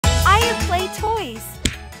to play toys.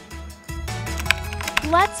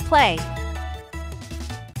 Let's play.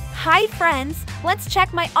 Hi friends, let's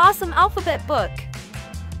check my awesome alphabet book.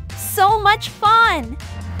 So much fun!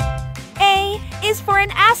 A is for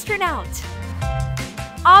an astronaut,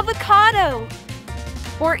 avocado,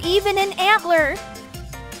 or even an antler.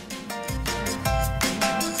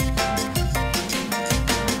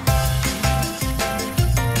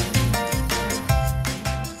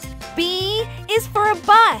 B is for a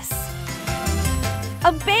bus,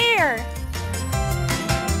 a bear,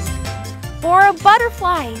 or a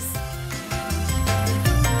butterflies.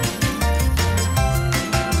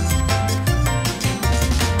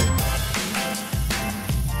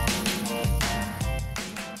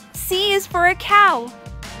 C is for a cow,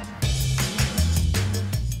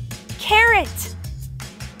 carrot,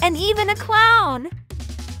 and even a clown.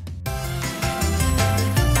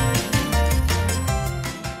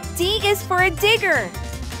 D is for a digger,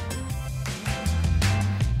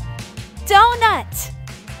 donut,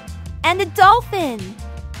 and a dolphin.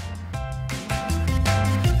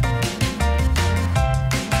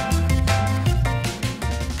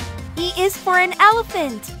 E is for an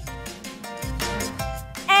elephant,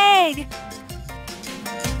 egg,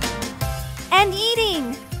 and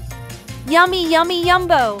eating. Yummy, yummy,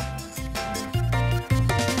 yumbo.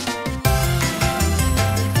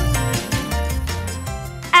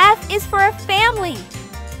 F is for a family,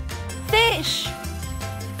 fish,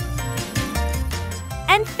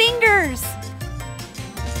 and fingers.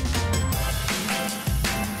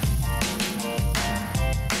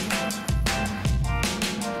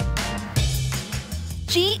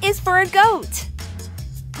 G is for a goat,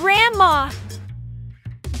 grandma,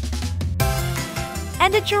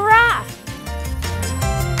 and a giraffe.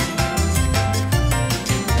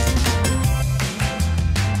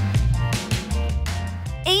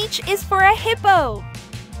 H is for a hippo,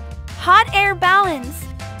 hot air balloons,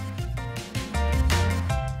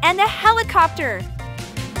 and a helicopter.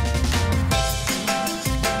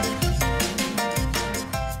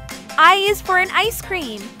 I is for an ice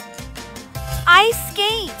cream, ice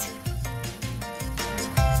skate,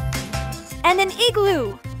 and an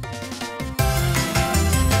igloo.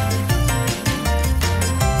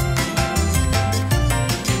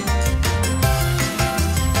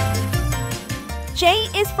 J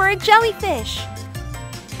is for a jellyfish,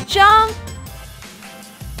 jump,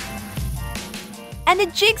 and a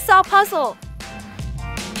jigsaw puzzle.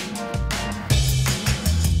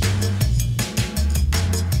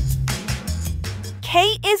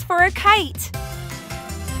 K is for a kite,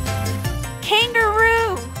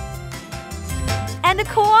 kangaroo, and a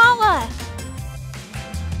koala.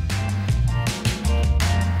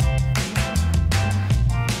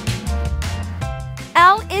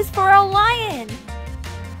 L is for a lion,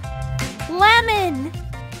 lemon,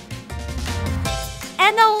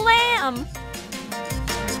 and a lamb.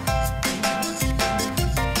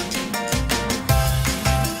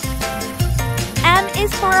 M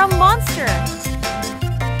is for a monster,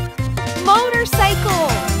 motorcycle,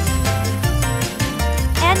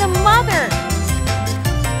 and a mother.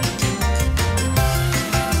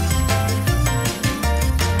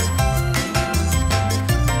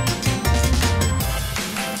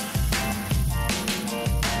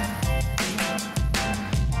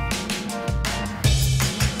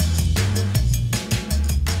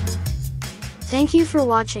 Thank you for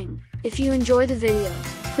watching. If you enjoy the video,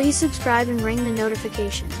 please subscribe and ring the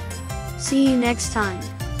notification. See you next time.